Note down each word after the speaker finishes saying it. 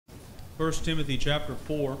First Timothy chapter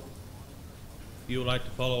 4, if you would like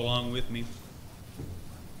to follow along with me.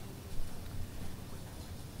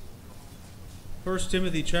 First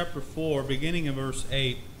Timothy chapter 4, beginning in verse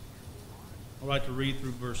 8. I'd like to read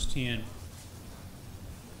through verse 10.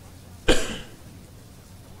 It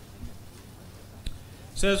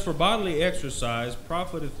says, "For bodily exercise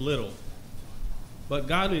profiteth little, but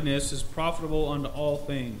godliness is profitable unto all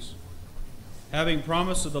things, having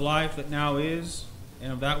promise of the life that now is,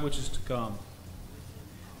 and of that which is to come.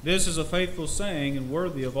 This is a faithful saying, and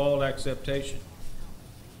worthy of all acceptation.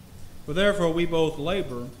 For therefore we both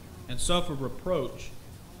labor and suffer reproach,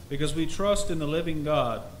 because we trust in the living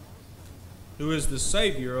God, who is the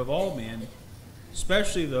Savior of all men,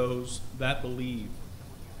 especially those that believe."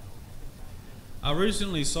 I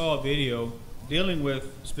recently saw a video dealing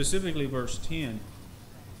with specifically verse 10,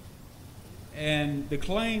 and the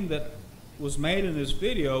claim that was made in this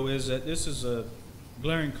video is that this is a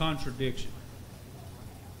glaring contradiction.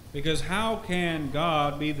 Because how can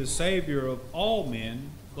God be the Savior of all men,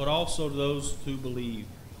 but also those who believe?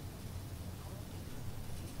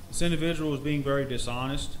 This individual was being very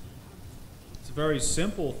dishonest. It's a very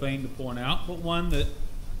simple thing to point out, but one that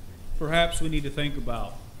perhaps we need to think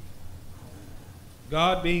about.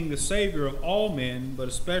 God being the Savior of all men, but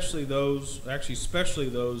especially those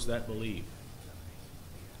that believe.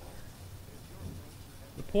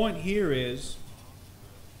 The point here is,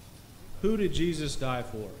 who did Jesus die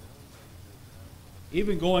for?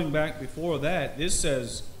 Even going back before that, this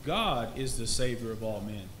says God is the Savior of all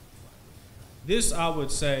men. This, I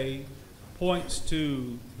would say, points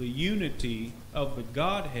to the unity of the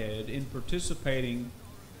Godhead in participating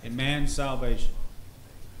in man's salvation.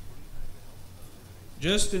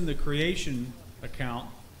 Just in the creation account,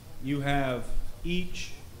 you have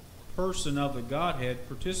each person of the Godhead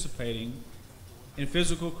participating in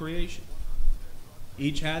physical creation.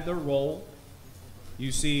 Each had their role.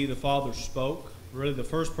 You see the Father spoke. Really, the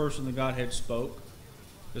first person of the Godhead spoke.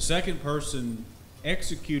 The second person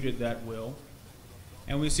executed that will.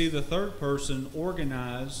 And we see the third person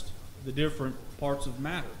organized the different parts of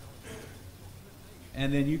matter.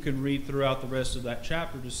 And then you can read throughout the rest of that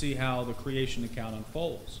chapter to see how the creation account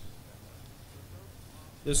unfolds.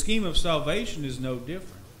 The scheme of salvation is no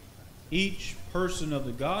different. Each person of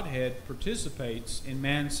the Godhead participates in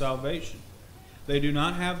man's salvation. They do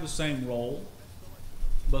not have the same role,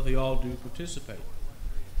 but they all do participate.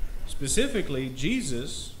 Specifically,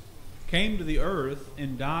 Jesus came to the earth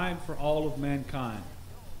and died for all of mankind.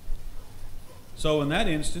 So in that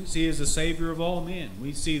instance, he is the Savior of all men.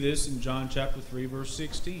 We see this in John chapter 3, verse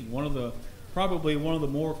 16. Probably one of the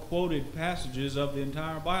more quoted passages of the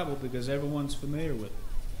entire Bible, because everyone's familiar with it.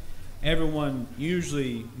 Everyone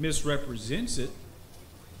usually misrepresents it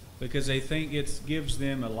because they think it gives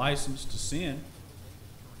them a license to sin.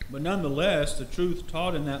 But nonetheless, the truth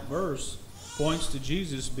taught in that verse points to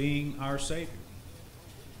Jesus being our Savior.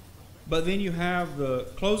 But then you have the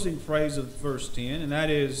closing phrase of verse 10, and that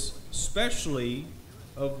is, "especially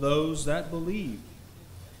of those that believe."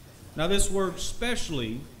 Now this word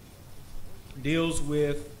 "specially" deals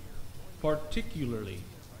with particularly.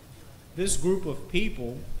 This group of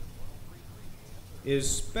people is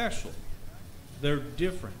special. They're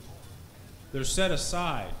different. They're set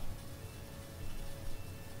aside.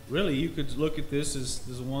 Really, you could look at this as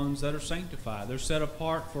the ones that are sanctified. They're set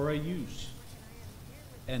apart for a use.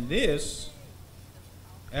 And this,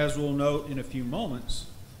 as we'll note in a few moments,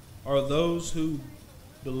 are those who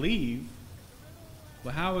believe.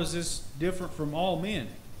 But how is this different from all men?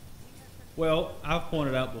 Well, I've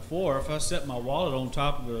pointed out before, if I set my wallet on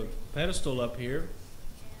top of the pedestal up here,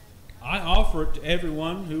 I offer it to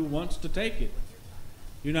everyone who wants to take it.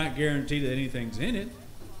 You're not guaranteed that anything's in it,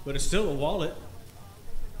 but it's still a wallet.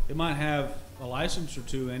 It might have a license or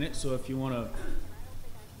two in it, so if you want to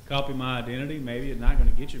copy my identity, maybe it's not going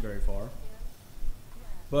to get you very far.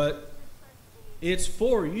 But it's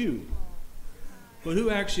for you. But who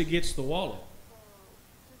actually gets the wallet?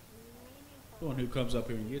 The one who comes up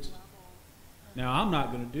here and gets it. Now, I'm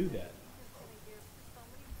not going to do that.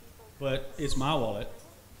 But it's my wallet.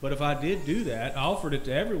 But if I did do that, I offered it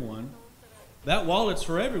to everyone. That wallet's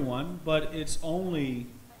for everyone, but it's only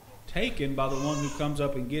taken by the one who comes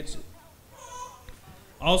up and gets it.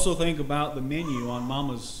 Also think about the menu on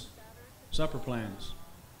Mama's supper plans.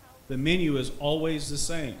 The menu is always the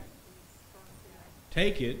same.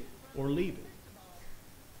 Take it or leave it.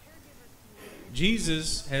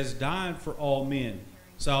 Jesus has died for all men.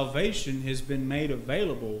 Salvation has been made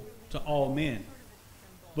available to all men.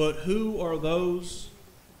 But who are those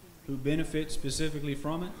who benefit specifically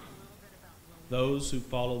from it? Those who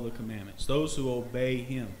follow the commandments, those who obey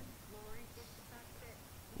him.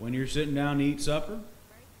 When you're sitting down to eat supper,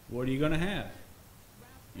 what are you going to have?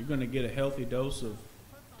 You're going to get a healthy dose of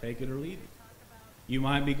take it or leave it. You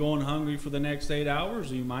might be going hungry for the next 8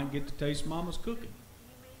 hours, or you might get to taste Mama's cooking.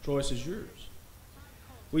 Choice is yours.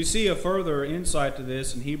 We see a further insight to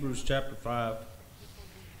this in Hebrews chapter 5,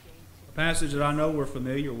 a passage that I know we're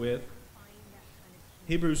familiar with.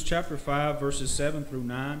 Hebrews chapter 5, verses 7 through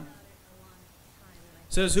 9.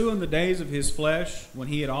 It says, "Who in the days of his flesh, when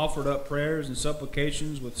he had offered up prayers and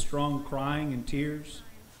supplications with strong crying and tears,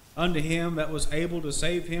 unto him that was able to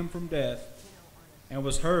save him from death, and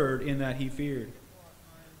was heard in that he feared.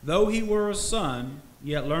 Though he were a son,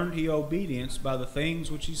 yet learned he obedience by the things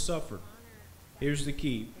which he suffered." Here's the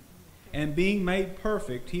key. "And being made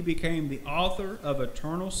perfect, he became the author of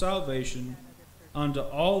eternal salvation unto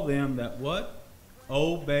all them that" what?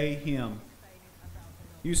 "Obey him."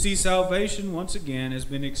 You see, salvation, once again, has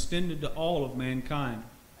been extended to all of mankind.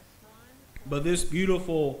 But this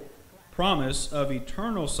beautiful promise of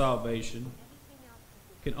eternal salvation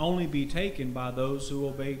can only be taken by those who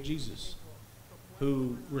obey Jesus,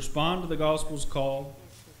 who respond to the gospel's call,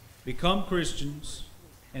 become Christians,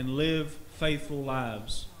 and live faithful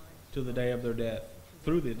lives to the day of their death,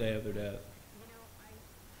 through the day of their death.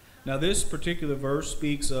 Now, this particular verse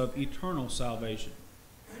speaks of eternal salvation.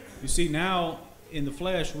 You see, now in the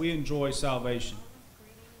flesh, we enjoy salvation.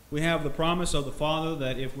 We have the promise of the Father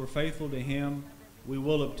that if we're faithful to him, we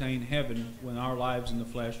will obtain heaven when our lives in the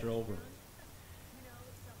flesh are over.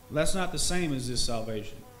 That's not the same as this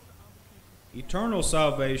salvation. Eternal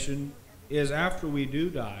salvation is after we do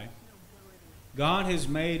die. God has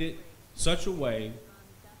made it such a way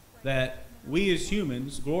that we as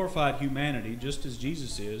humans, glorified humanity, just as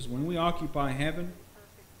Jesus is, when we occupy heaven,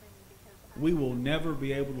 we will never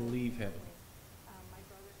be able to leave heaven.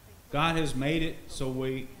 God has made it so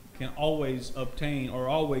we can always obtain or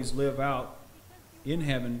always live out in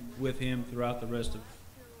heaven with him throughout the rest of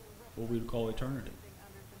what we would call eternity.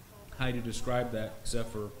 How do you describe that except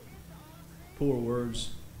for poor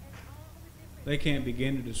words? They can't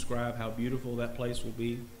begin to describe how beautiful that place will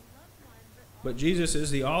be. But Jesus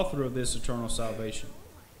is the author of this eternal salvation.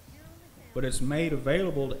 But it's made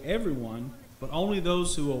available to everyone, but only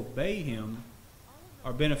those who obey him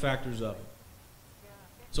are benefactors of it.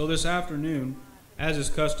 So this afternoon, as is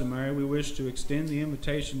customary, we wish to extend the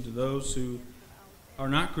invitation to those who are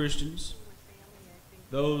not Christians,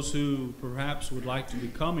 those who perhaps would like to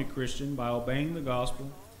become a Christian by obeying the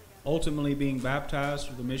gospel, ultimately being baptized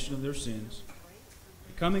for the remission of their sins,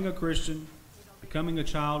 becoming a Christian, becoming a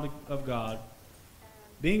child of God,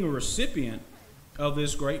 being a recipient of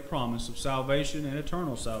this great promise of salvation and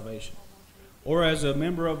eternal salvation. Or as a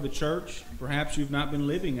member of the church, perhaps you've not been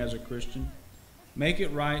living as a Christian. Make it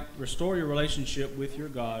right. Restore your relationship with your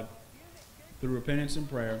God through repentance and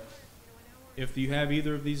prayer. If you have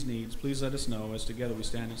either of these needs, please let us know as together we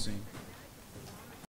stand and sing.